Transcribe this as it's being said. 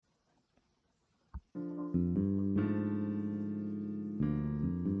Hello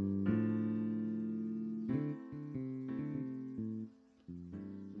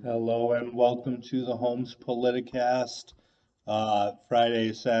and welcome to the Holmes Politicast,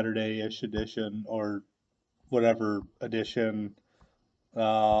 Friday, Saturday-ish edition, or whatever edition.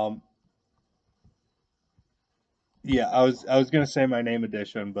 Um, yeah, I was gonna say my name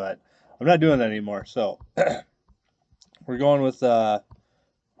edition, but I'm not doing that anymore. So we're going with uh,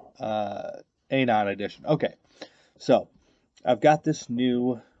 Anon edition. Okay, so I've got this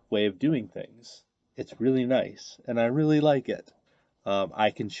new way of doing things. It's really nice, and I really like it.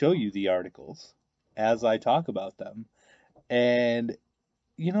 I can show you the articles as I talk about them, and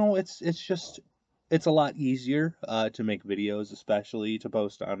it's a lot easier to make videos, especially to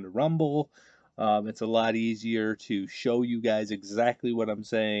post on the Rumble. It's a lot easier to show you guys exactly what I'm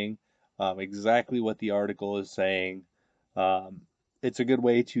saying, exactly what the article is saying. Um, it's a good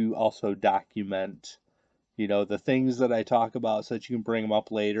way to also document, the things that I talk about so that you can bring them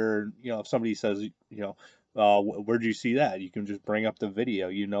up later. If somebody says, where'd you see that? You can just bring up the video.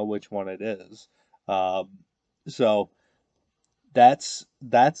 You know which one it is. Um, so that's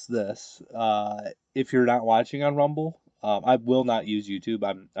this. If you're not watching on Rumble, I will not use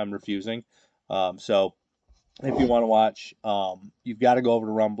YouTube. I'm refusing. So if you want to watch, you've got to go over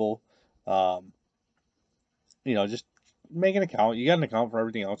to Rumble. Um, just make an account. You got an account for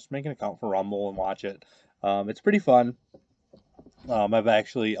everything else. Just make an account for Rumble and watch it. It's pretty fun. I've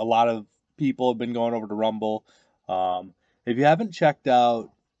actually a lot of people have been going over to Rumble. Um, if you haven't checked out,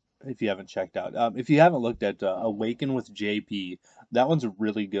 if you haven't looked at Awaken with JP, that one's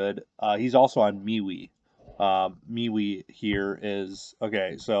really good. He's also on MeWe. MeWe here is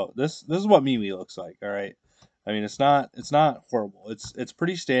okay. So this is what MeWe looks like. All right. I mean, it's not horrible. It's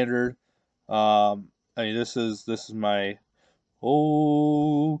pretty standard. I mean, this is my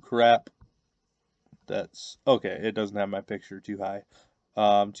oh crap. That's okay. It doesn't have my picture too high,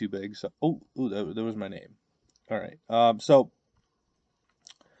 too big. So, that was my name. All right. So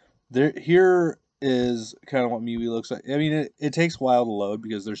here is kind of what MeWe looks like. I mean, it takes a while to load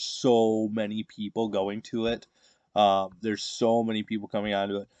because there's so many people going to it. There's so many people coming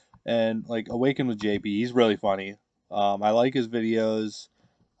onto it, and like Awaken with JP, he's really funny. I like his videos.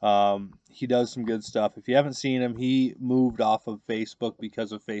 He does some good stuff. If you haven't seen him, he moved off of Facebook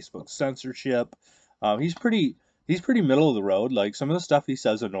because of Facebook censorship. He's pretty middle of the road. Like some of the stuff he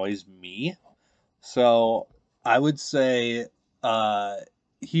says annoys me. So I would say uh,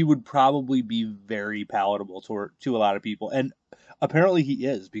 he would probably be very palatable to a lot of people, and apparently he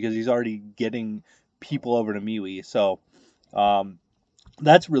is because he's already getting people over to MeWe. So um,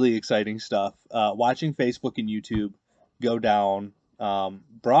 that's really exciting stuff. Watching Facebook and YouTube go down.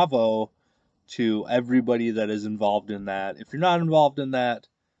 Bravo to everybody that is involved in that. If you're not involved in that,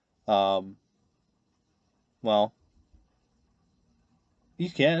 um, well, you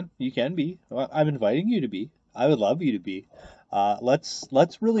can be. I'm inviting you to be. I would love you to be.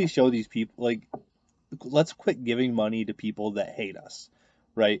 Let's really show these people like let's quit giving money to people that hate us,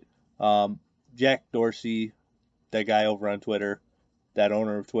 right? Um, Jack Dorsey, that guy over on Twitter, that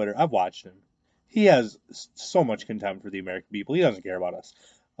owner of Twitter. I've watched him. He has so much contempt for the American people. He doesn't care about us.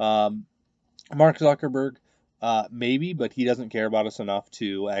 Um, Mark Zuckerberg, maybe, but he doesn't care about us enough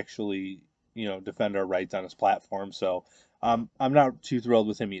to actually, defend our rights on his platform. So I'm not too thrilled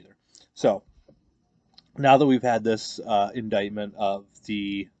with him either. So now that we've had this indictment of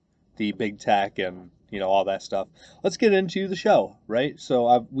the big tech and all that stuff, let's get into the show, right?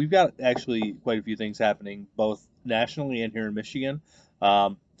 So we've got actually quite a few things happening both nationally and here in Michigan.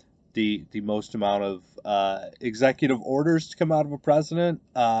 Um, the most amount of executive orders to come out of a president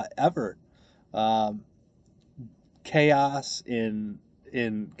ever. Um, Chaos in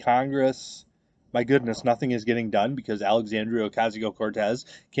Congress. My goodness, nothing is getting done because Alexandria Ocasio Cortez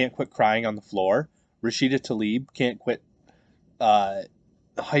can't quit crying on the floor. Rashida Tlaib can't quit uh,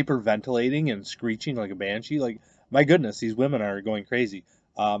 hyperventilating and screeching like a banshee. Like, my goodness, these women are going crazy.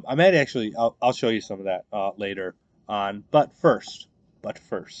 I might actually, I'll show you some of that later on. But first,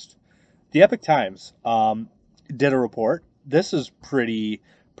 the Epic Times did a report. This is pretty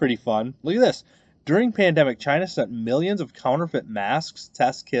fun. Look at this. During pandemic, China sent millions of counterfeit masks,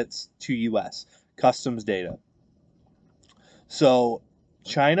 test kits to U.S. Customs data. So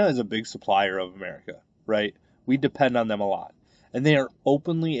China is a big supplier of America, right? We depend on them a lot. And they are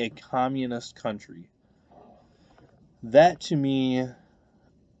openly a communist country. That to me,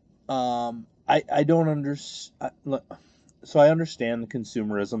 I don't understand. So I understand the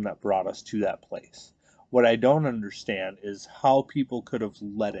consumerism that brought us to that place. What I don't understand is how people could have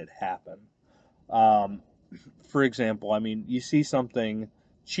let it happen. Um, for example, I mean, you see something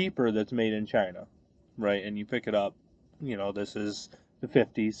cheaper that's made in China. right? And you pick it up, this is the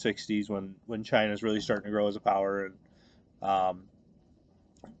 50s, 60s when China's really starting to grow as a power, and um,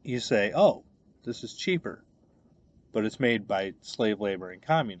 you say, oh, this is cheaper, but it's made by slave labor and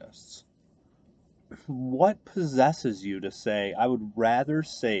communists. What possesses you to say, I would rather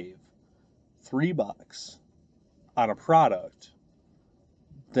save $3 on a product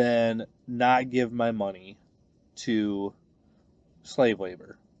than not give my money to slave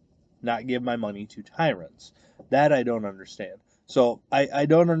labor, not give my money to tyrants? That I don't understand. So I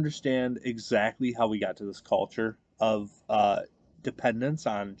don't understand exactly how we got to this culture of dependence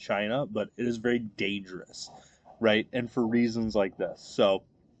on China, but it is very dangerous, right? And for reasons like this. So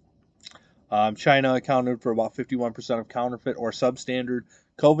China accounted for about 51% of counterfeit or substandard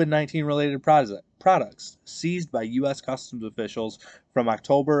COVID-19 related products seized by U.S. Customs officials from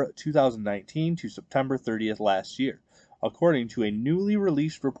October 2019 to September 30th last year, according to a newly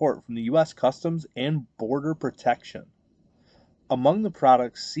released report from the U.S. Customs and Border Protection. Among the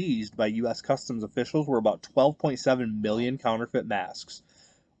products seized by U.S. Customs officials were about 12.7 million counterfeit masks,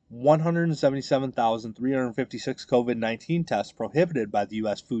 177,356 COVID-19 tests prohibited by the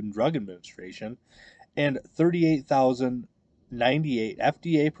U.S. Food and Drug Administration, and 38,098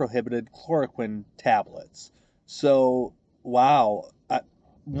 FDA prohibited chloroquine tablets. So, wow. I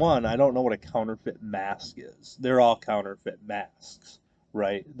don't know what a counterfeit mask is. They're all counterfeit masks,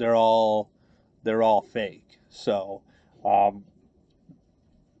 right? They're all fake. So, um,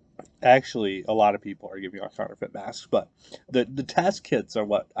 actually, a lot of people are giving out counterfeit masks, but the test kits are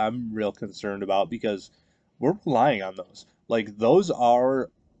what I'm real concerned about because we're relying on those. Like those are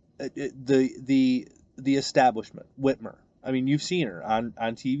the establishment, Whitmer. I mean, you've seen her on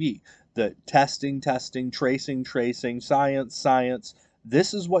TV. The testing, tracing, science.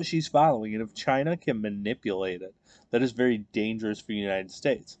 This is what she's following, and if China can manipulate it, that is very dangerous for the United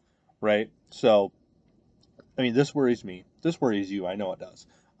States, right? So I mean, this worries me. This worries you. I know it does.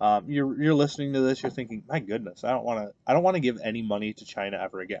 You're listening to this. You're thinking, my goodness, I don't want to give any money to China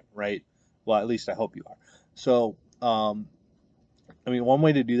ever again, right? Well, at least I hope you are. So, I mean, one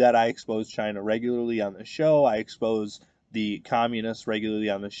way to do that, I expose China regularly on the show. I expose the communists regularly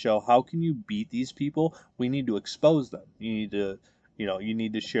on the show. How can you beat these people? We need to expose them. You need to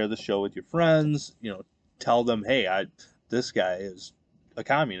share the show with your friends. Tell them, hey, this guy is a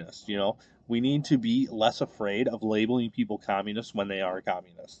communist. We need to be less afraid of labeling people communists when they are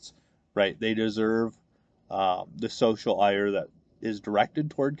communists, right? They deserve the social ire that is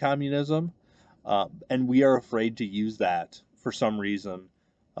directed toward communism, and we are afraid to use that for some reason.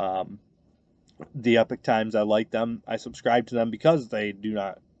 Um, the Epic Times, I like them. I subscribe to them because they do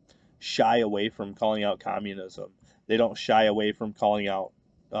not shy away from calling out communism. They don't shy away from calling out,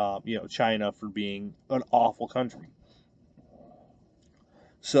 China for being an awful country.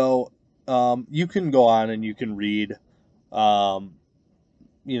 So you can go on and you can read, um,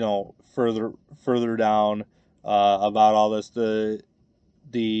 further down about all this. The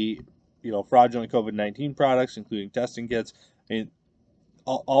fraudulent COVID-19 products, including testing kits. I mean,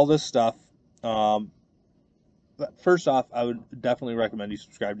 all this stuff. Um, First off, I would definitely recommend you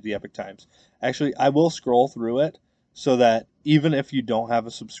subscribe to the Epic Times. Actually, I will scroll through it so that even if you don't have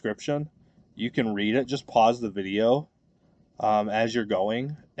a subscription, you can read it. Just pause the video as you're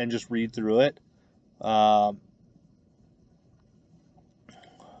going and just read through it. Um,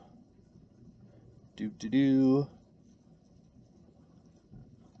 do do do.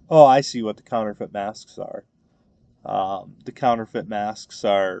 Oh, I see what the counterfeit masks are. The counterfeit masks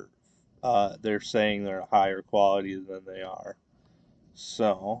are, they're saying they're higher quality than they are.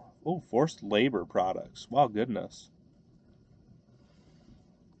 So, oh, forced labor products. Wow, goodness.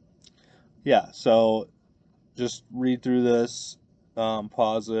 Yeah, so just read through this,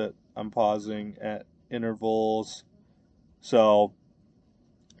 pause it. I'm pausing at intervals. So,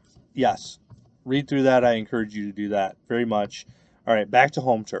 yes, read through that. I encourage you to do that very much. All right, back to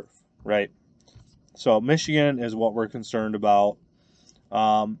home turf, right? So, Michigan is what we're concerned about.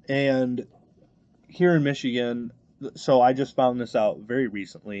 And here in Michigan, so I just found this out very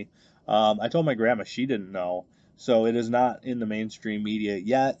recently. I told my grandma, she didn't know. So, it is not in the mainstream media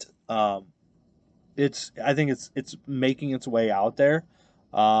yet. I think it's making its way out there.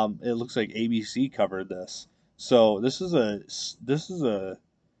 It looks like ABC covered this. So this is a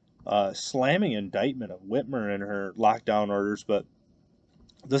slamming indictment of Whitmer and her lockdown orders. But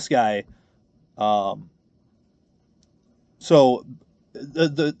this guy, um, so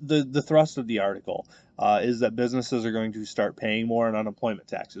the thrust of the article is that businesses are going to start paying more in unemployment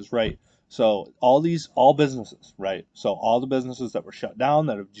taxes, right? So all businesses, right? So all the businesses that were shut down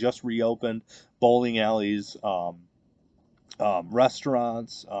that have just reopened, bowling alleys,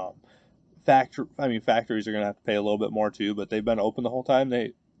 restaurants, factories are gonna have to pay a little bit more too, but they've been open the whole time.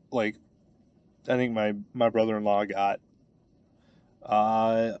 Like, I think my brother-in-law got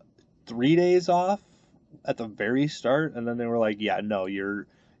uh 3 days off at the very start, and then they were like, "Yeah, no, you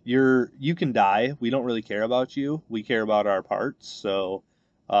can die. We don't really care about you. We care about our parts. So,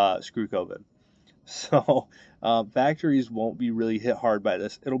 screw COVID." So, factories won't be really hit hard by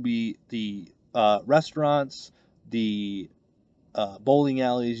this. It'll be the restaurants, the bowling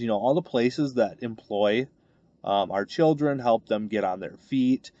alleys, all the places that employ our children, help them get on their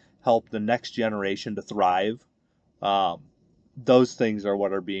feet, help the next generation to thrive. Um, those things are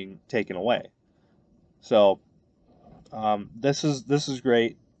what are being taken away. So, this is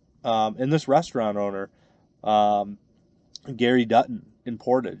great. And this restaurant owner, um, Gary Dutton in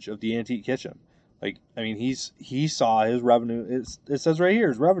Portage of the Antique Kitchen. Like, I mean, he saw his revenue. It says right here,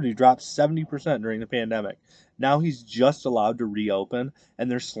 his revenue dropped 70% during the pandemic. Now he's just allowed to reopen,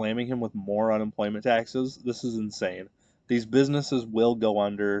 and they're slamming him with more unemployment taxes. This is insane. These businesses will go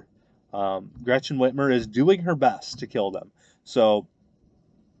under. Gretchen Whitmer is doing her best to kill them. So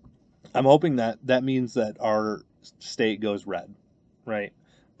I'm hoping that means that our state goes red, right?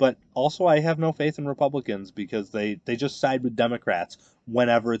 But also, I have no faith in Republicans because they just side with Democrats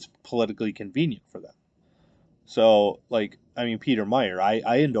whenever it's politically convenient for them. So, like, I mean, Peter Meyer,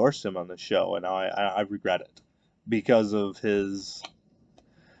 I endorsed him on the show, and now I regret it because of his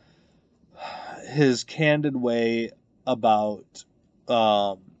candid way about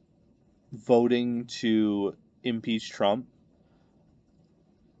um, voting to impeach Trump.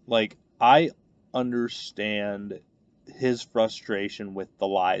 Like, I understand his frustration with the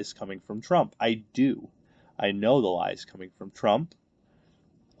lies coming from Trump. I do. I know the lies coming from Trump.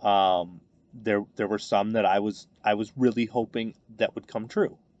 There were some that I was really hoping that would come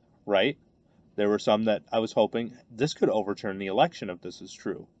true, right? There were some that I was hoping this could overturn the election if this is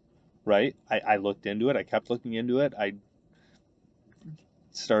true, right? I looked into it. I kept looking into it. I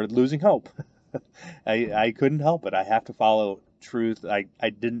started losing hope. I couldn't help it. I have to follow truth. I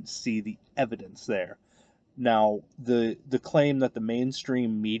didn't see the evidence there. Now, the claim that the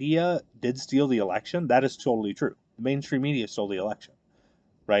mainstream media did steal the election, that is totally true. The mainstream media stole the election,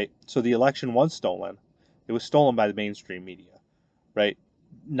 right? So the election was stolen. It was stolen by the mainstream media, right?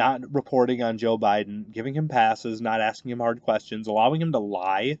 Not reporting on Joe Biden, giving him passes, not asking him hard questions, allowing him to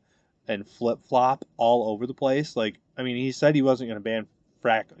lie and flip flop all over the place. Like, I mean, he said he wasn't going to ban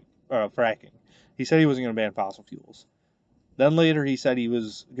fracking. He said he wasn't going to ban fossil fuels. Then later he said he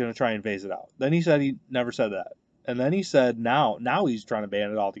was going to try and phase it out. Then he said he never said that. And then he said now he's trying to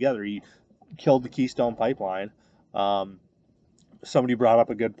ban it altogether. He killed the Keystone Pipeline. Um, Somebody brought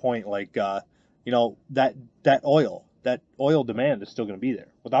up a good point, like that oil demand is still going to be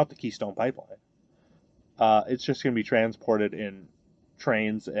there without the Keystone Pipeline. It's just going to be transported in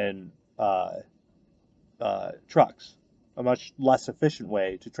trains and trucks, a much less efficient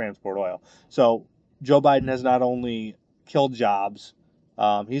way to transport oil. So Joe Biden has not only killed jobs,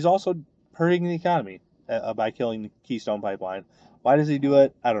 he's also hurting the economy by killing the Keystone Pipeline. Why does he do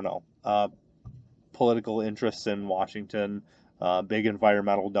it? I don't know. Political interests in Washington, big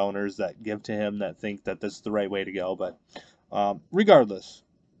environmental donors that give to him that think that this is the right way to go. But regardless,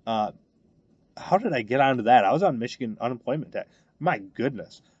 uh, how did I get onto that? I was on Michigan unemployment tax. My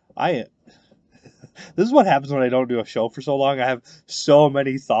goodness. I This is what happens when I don't do a show for so long. I have so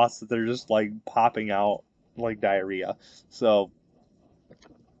many thoughts that they're just like popping out like diarrhea. So,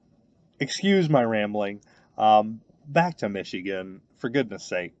 excuse my rambling. Back to Michigan. For goodness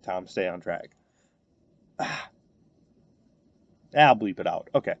sake, Tom, stay on track. I'll bleep it out.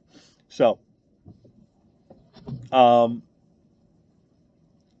 Okay. So, um,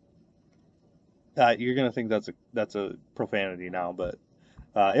 you're gonna think that's a profanity now, but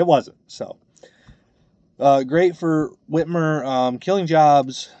it wasn't. So, great for Whitmer, killing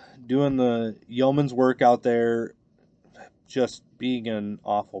jobs, doing the yeoman's work out there, just being an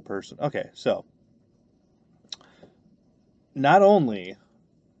awful person. Okay, so not only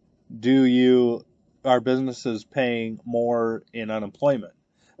do you are businesses paying more in unemployment,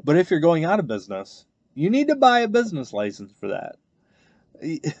 but if you're going out of business, you need to buy a business license for that.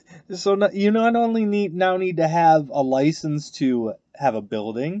 So you not only need to have a license to have a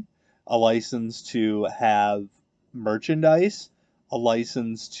building, a license to have merchandise, a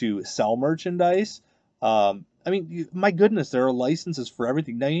license to sell merchandise. I mean, my goodness, there are licenses for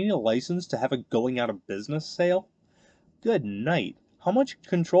everything. Now you need a license to have a going out of business sale. Good night. How much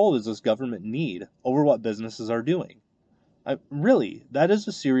control does this government need over what businesses are doing? Really, that is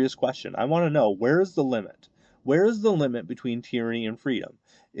a serious question. I want to know, where is the limit? Where is the limit between tyranny and freedom?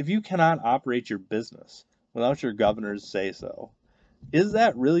 If you cannot operate your business without your governor's say so, is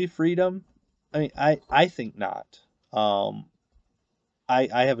that really freedom? I mean, I think not. Um,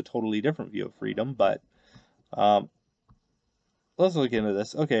 I have a totally different view of freedom, but um, let's look into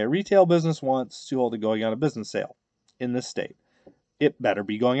this. Okay, a retail business wants to hold a going out of business sale in this state. It better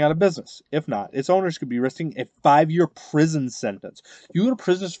be going out of business. If not, its owners could be risking a 5-year prison sentence. You go to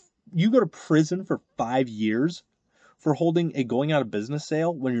prison. You go to prison for 5 years for holding a going out of business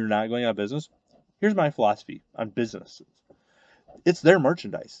sale when you're not going out of business. Here's my philosophy on businesses. It's their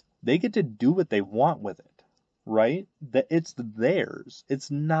merchandise. They get to do what they want with it, right? That it's theirs. It's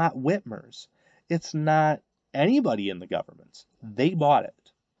not Whitmer's. It's not anybody in the government's. They bought it.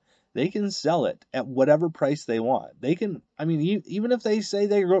 They can sell it at whatever price they want. They can, I mean, even if they say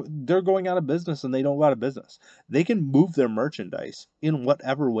they're going out of business and they don't go out of business, they can move their merchandise in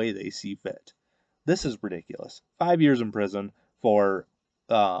whatever way they see fit. This is ridiculous. 5 years in prison for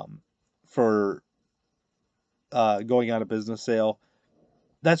um, for going out of business sale.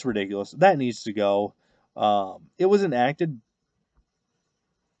 That's ridiculous. That needs to go. It was enacted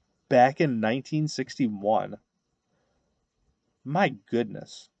back in 1961. My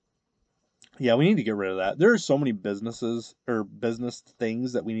goodness. Yeah, we need to get rid of that. There are so many businesses or business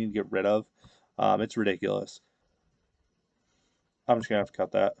things that we need to get rid of. It's ridiculous. I'm just gonna have to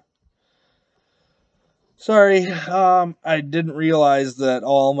cut that. Sorry, I didn't realize that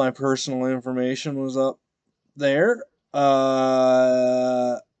all my personal information was up there. So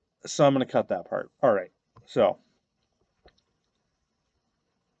I'm gonna cut that part. All right. So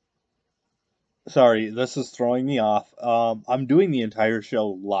sorry, this is throwing me off. I'm doing the entire show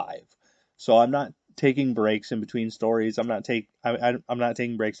live, so I'm not taking breaks in between stories. I'm not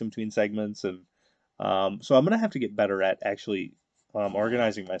taking breaks in between segments, and so I'm gonna have to get better at actually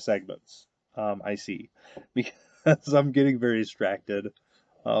organizing my segments. I see, because I'm getting very distracted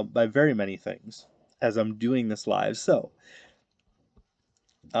by very many things as I'm doing this live. So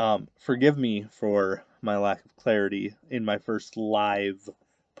forgive me for my lack of clarity in my first live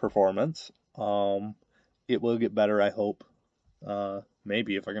performance. It will get better, I hope.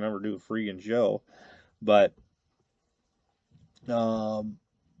 Maybe if I can ever do a freaking show. But all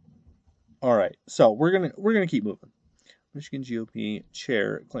right. So we're gonna keep moving. Michigan GOP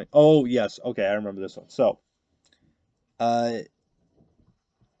chair claim. Oh yes, okay, I remember this one. Uh,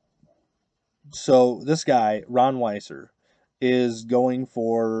 so this guy Ron Weiser is going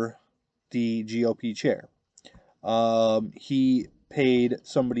for the GOP chair. He paid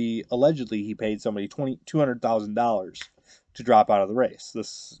somebody allegedly he paid somebody $200,000 to drop out of the race.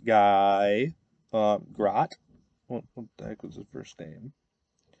 This guy, Grot. What the heck was his first name?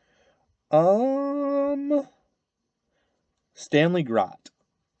 Um, Stanley Grot.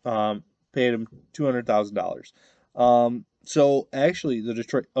 Paid him $200,000. So actually, the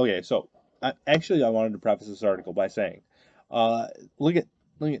Detroit. Okay, so I wanted to preface this article by saying, uh, look at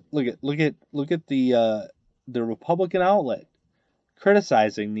look at the Republican outlet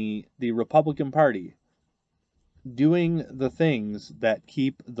criticizing the Republican Party doing the things that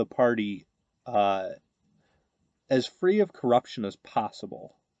keep the party uh, as free of corruption as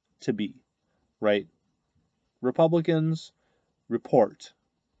possible to be, right? Republicans report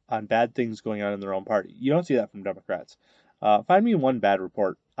on bad things going on in their own party. You don't see that from Democrats. Find me one bad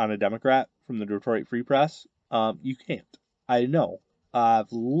report on a Democrat from the Detroit Free Press. You can't. I know.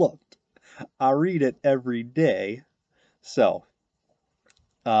 I've looked. I read it every day. So,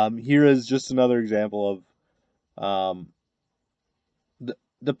 here is just another example of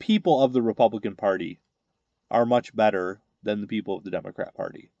the people of the Republican Party are much better than the people of the Democrat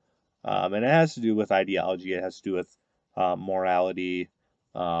Party. And it has to do with ideology, it has to do with morality,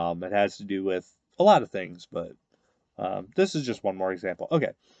 it has to do with a lot of things, but this is just one more example.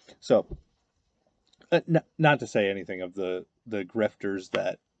 Okay, so not to say anything of the grifters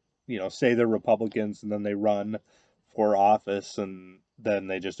that say they're Republicans and then they run for office and then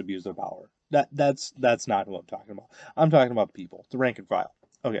they just abuse their power. That's not what I'm talking about. I'm talking about people, the rank and file.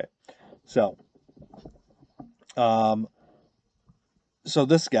 Okay, so um, so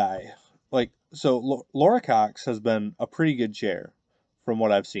this guy, Laura Cox has been a pretty good chair from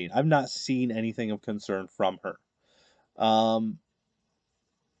what I've seen. I've not seen anything of concern from her. Um,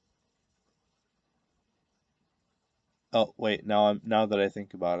 oh wait, now that I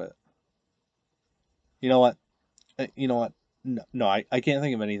think about it, you know what? You know what? No, I can't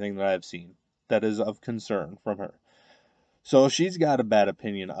think of anything that I've seen that is of concern from her. So if she's got a bad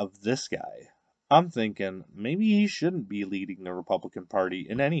opinion of this guy, I'm thinking maybe he shouldn't be leading the Republican Party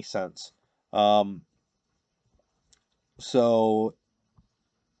in any sense. Um, so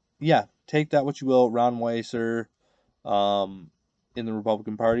yeah, take that what you will, Ron Weiser, in the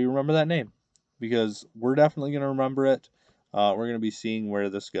Republican Party. Remember that name because we're definitely going to remember it. We're going to be seeing where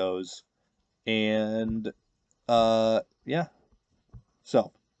this goes. And yeah.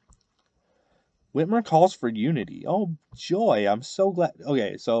 So Whitmer calls for unity. Oh joy, I'm so glad.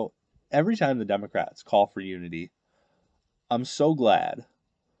 Okay, so every time the Democrats call for unity, I'm so glad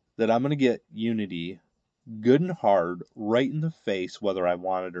that I'm going to get unity good and hard right in the face whether I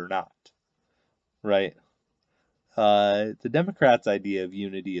want it or not. Right? The Democrats' idea of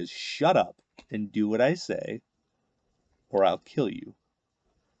unity is shut up and do what I say, or I'll kill you.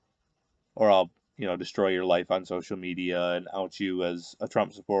 Or I'll, destroy your life on social media and out you as a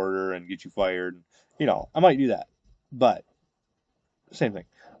Trump supporter and get you fired. I might do that. But same thing.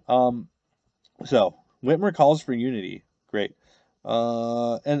 So Whitmer calls for unity. Great.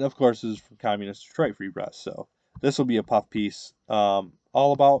 And of course, this is from Communist Detroit Free Press. So this will be a puff piece all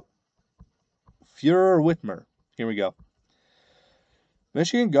about Führer Whitmer. Here we go.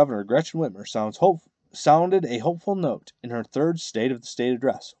 Michigan Governor Gretchen Whitmer sounded a hopeful note in her third State of the State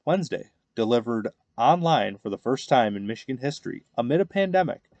address Wednesday, delivered online for the first time in Michigan history amid a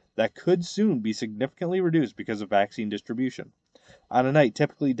pandemic that could soon be significantly reduced because of vaccine distribution. On a night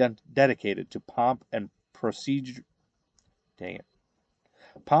typically dedicated to pomp and procedure in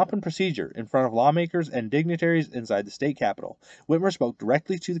front of lawmakers and dignitaries inside the state capitol, Whitmer spoke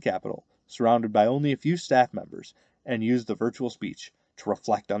directly to the Capitol, surrounded by only a few staff members, and used the virtual speech to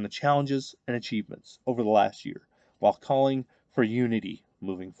reflect on the challenges and achievements over the last year, while calling for unity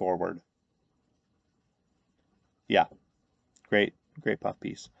moving forward. Yeah, great puff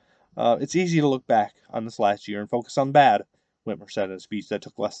piece. It's easy to look back on this last year and focus on bad, Whitmer said in a speech that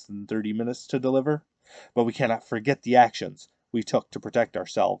took less than 30 minutes to deliver. But we cannot forget the actions we took to protect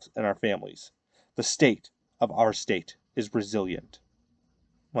ourselves and our families. The state of our state is resilient.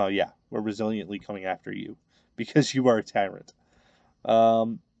 Well, yeah, we're resiliently coming after you because you are a tyrant.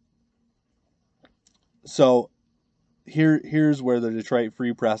 So here's where the Detroit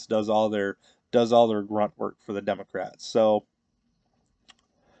Free Press does all their grunt work for the Democrats. So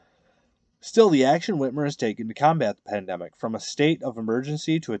still, the action Whitmer has taken to combat the pandemic, from a state of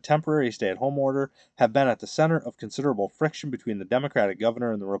emergency to a temporary stay-at-home order, have been at the center of considerable friction between the Democratic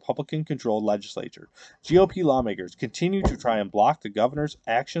governor and the Republican-controlled legislature. GOP lawmakers continue to try and block the governor's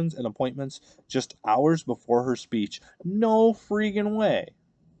actions and appointments just hours before her speech. No freaking way.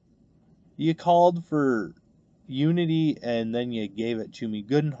 You called for unity and then you gave it to me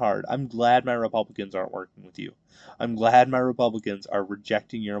good and hard. I'm glad my Republicans aren't working with you. I'm glad my Republicans are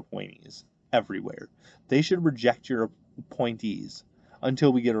rejecting your appointees everywhere. They should reject your appointees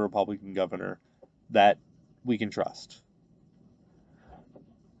until we get a Republican governor that we can trust.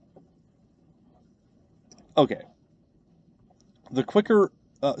 Okay. The quicker,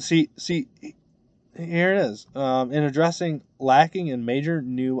 here it is. In addressing lacking in major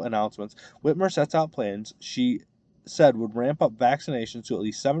new announcements, Whitmer sets out plans she said would ramp up vaccinations to at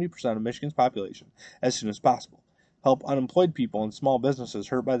least 70% of Michigan's population as soon as possible, help unemployed people and small businesses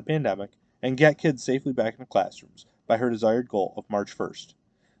hurt by the pandemic, and get kids safely back into classrooms by her desired goal of March 1st.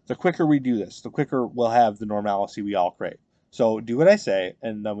 The quicker we do this, the quicker we'll have the normalcy we all crave. So do what I say,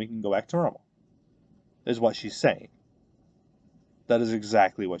 and then we can go back to normal, is what she's saying. That is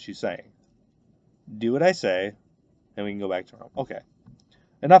exactly what she's saying. Do what I say, and we can go back to normal. Okay.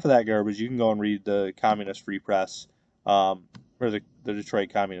 Enough of that garbage. You can go and read the Communist Free Press, or the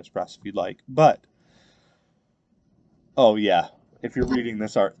Detroit Communist Press if you'd like. But, oh yeah, if you're reading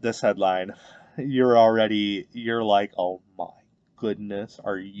this headline, you're like, oh my goodness,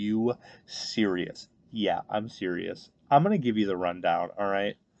 are you serious? Yeah, I'm serious. I'm gonna give you the rundown. All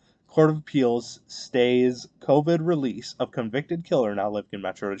right. Court of Appeals stays COVID release of convicted killer now living in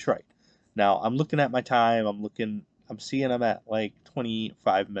Metro Detroit. Now I'm looking at my time. I'm seeing I'm at like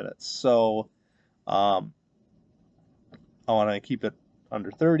 25 minutes. So I want to keep it under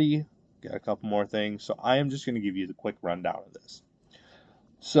 30. Got a couple more things. So I am just going to give you the quick rundown of this.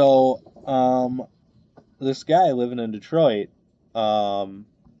 So this guy living in Detroit,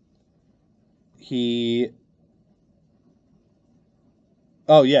 he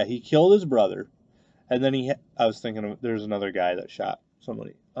killed his brother. And then I was thinking there's another guy that shot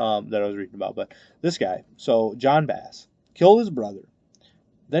somebody that I was reading about. But this guy, so John Bass, killed his brother,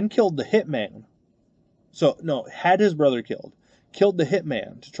 then killed the hitman. So, no, had his brother killed the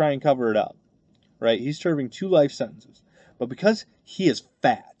hitman to try and cover it up, right? He's serving 2 life sentences. But because he is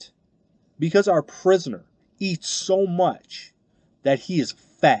fat, because our prisoner eats so much that he is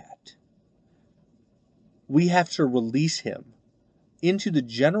fat, we have to release him into the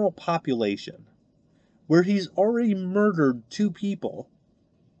general population where he's already murdered 2 people.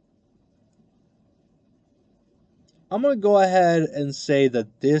 I'm going to go ahead and say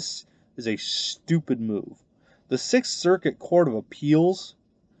that this is a stupid move. The Sixth Circuit Court of Appeals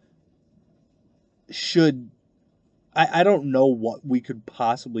should, I don't know what we could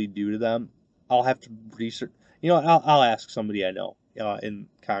possibly do to them. I'll have to research. I'll ask somebody I know in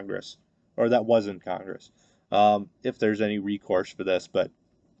Congress, or that was in Congress, if there's any recourse for this. But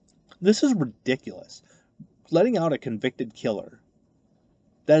this is ridiculous. Letting out a convicted killer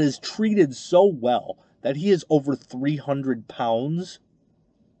that is treated so well that he is over 300 pounds.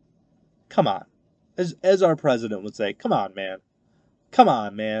 Come on. As our president would say, come on, man. Come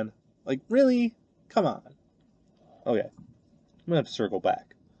on, man. Like, really? Come on. Okay. I'm gonna have to circle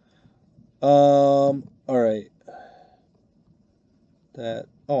back. Alright.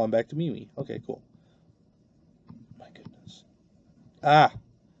 I'm back to Mimi. Okay, cool. My goodness. I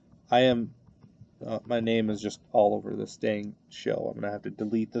am, my name is just all over this dang show. I'm gonna have to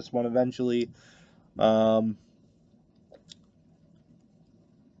delete this one eventually. Yeah,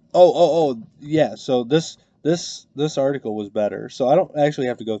 so this article was better. So I don't actually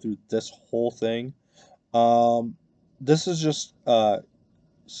have to go through this whole thing. This is just,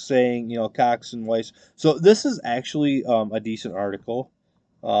 saying, Cox and Weiss. So this is actually a decent article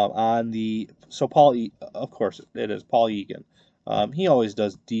on of course it is Paul Egan. He always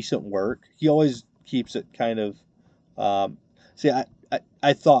does decent work. He always keeps it kind of. See,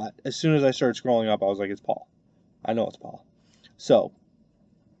 I thought as soon as I started scrolling up, I was like, it's Paul. I know it's Paul. So,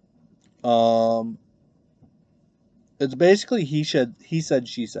 it's basically he said,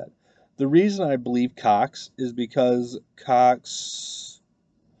 she said. The reason I believe Cox is because Cox,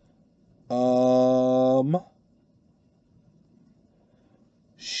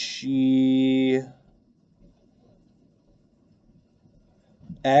 she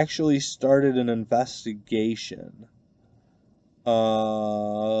actually started an investigation.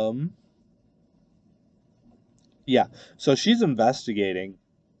 Yeah, so she's investigating.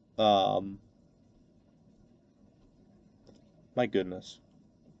 My goodness.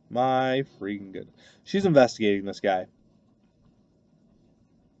 My freaking goodness. She's investigating this guy.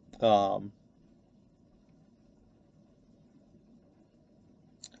 Ron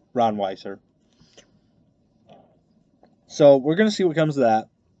Weiser. So we're gonna see what comes of that.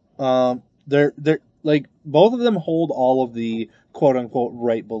 They're like both of them hold all of the quote unquote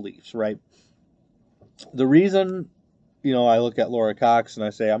right beliefs, right? The reason, I look at Laura Cox and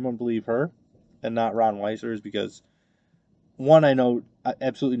I say I'm gonna believe her and not Ron Weiser is because one, I know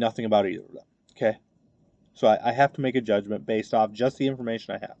absolutely nothing about either of them. Okay, so I have to make a judgment based off just the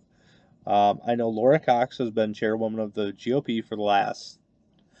information I have. I know Laura Cox has been chairwoman of the GOP for the last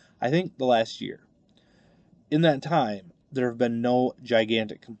year. In that time, there have been no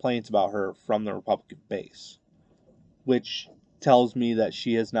gigantic complaints about her from the Republican base, which tells me that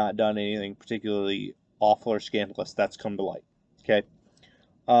she has not done anything particularly awful or scandalous that's come to light. Okay?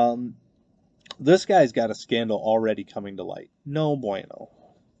 This guy's got a scandal already coming to light. No bueno.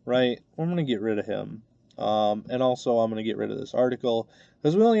 Right? I'm going to get rid of him. And also, I'm going to get rid of this article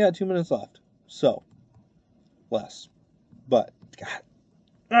because we only got 2 minutes left. So, less. But, God.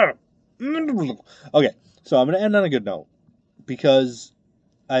 Okay, so I'm going to end on a good note because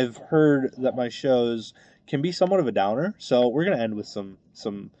I've heard that my shows can be somewhat of a downer. So, we're going to end with some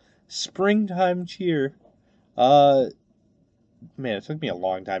springtime cheer. Man, it took me a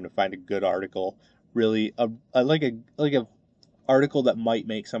long time to find a good article. Really, like a article that might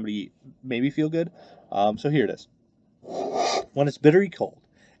make somebody maybe feel good. So here it is. When it's bitterly cold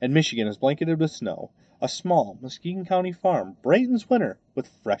and Michigan is blanketed with snow, a small Muskegon County farm brightens winter with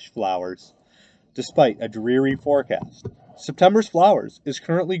fresh flowers. Despite a dreary forecast, September's flowers is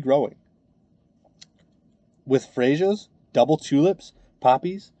currently growing. With freesias, double tulips,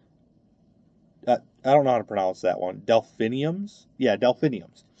 poppies, I don't know how to pronounce that one. Delphiniums? Yeah,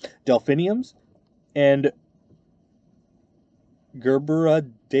 delphiniums. Delphiniums and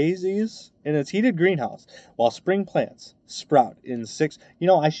Gerbera daisies in its heated greenhouse, while spring plants sprout in six.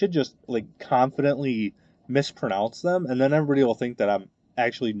 I should just confidently mispronounce them, and then everybody will think that I'm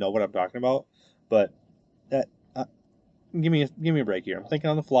actually know what I'm talking about. But that, give me a break here. I'm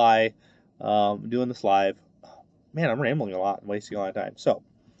thinking on the fly, doing this live. Man, I'm rambling a lot and wasting a lot of time. So,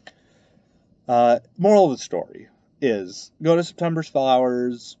 moral of the story is go to September's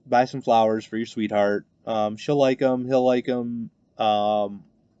Flowers, buy some flowers for your sweetheart. She'll like them, he'll like them.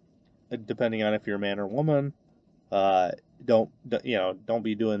 Depending on if you're a man or woman. Don't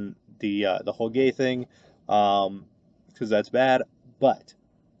be doing the whole gay thing, because that's bad. But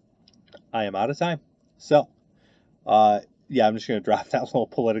I am out of time, so yeah, I'm just gonna drop that little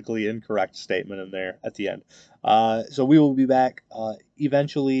politically incorrect statement in there at the end. So we will be back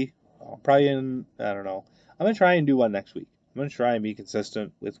eventually, probably in, I don't know. I'm gonna try and do one next week. I'm gonna try and be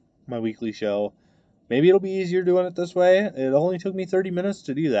consistent with my weekly show. Maybe it'll be easier doing it this way. It only took me 30 minutes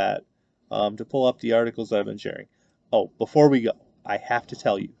to do that. to pull up the articles that I've been sharing. Oh, before we go, I have to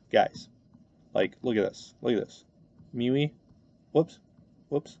tell you, guys, like, look at this. Look at this. MeWe. Whoops.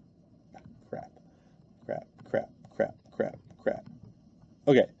 Whoops. Crap. Crap. Crap. Crap. Crap. Crap.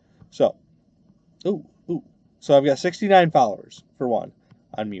 Okay. So, ooh. So I've got 69 followers, for one,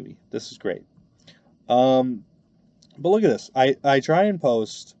 on MeWe. This is great. But look at this. I try and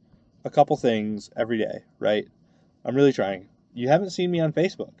post a couple things every day, right? I'm really trying. You haven't seen me on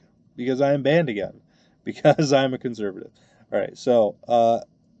Facebook because I am banned again because I'm a conservative. All right, so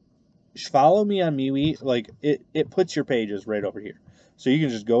follow me on MeWe. Like it puts your pages right over here, so you can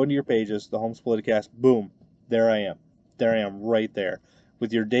just go into your pages, the Homes Politicast. Boom, there I am. There I am, right there,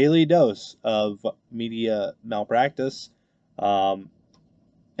 with your daily dose of media malpractice, and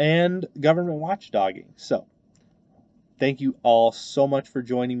government watchdogging. So thank you all so much for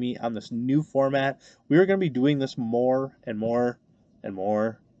joining me on this new format. We are going to be doing this more and more and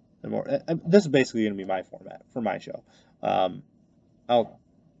more and more. This is basically going to be my format for my show. I'll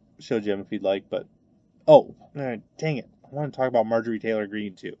show Jim if he'd like, but dang it. I want to talk about Marjorie Taylor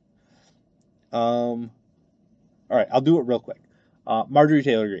Greene too. All right, I'll do it real quick. Marjorie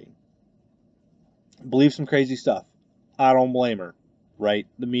Taylor Greene believes some crazy stuff. I don't blame her, right?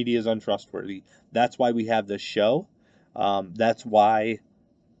 The media is untrustworthy. That's why we have this show. That's why,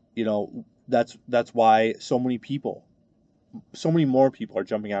 that's why so many more people are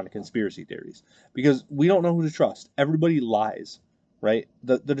jumping onto conspiracy theories, because we don't know who to trust. Everybody lies, right?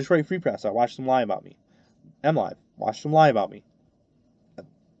 The Detroit Free Press, I watched them lie about me. MLive, watched them lie about me.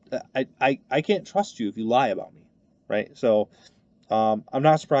 I can't trust you if you lie about me, right? So I'm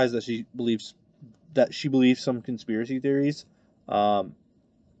not surprised that she believes some conspiracy theories.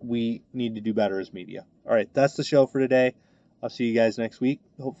 We need to do better as media. All right, that's the show for today. I'll see you guys next week,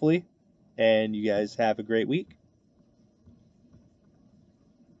 hopefully, and you guys have a great week.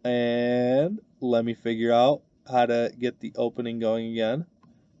 And let me figure out how to get the opening going again.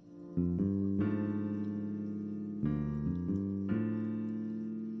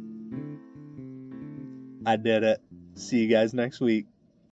 I did it. See you guys next week.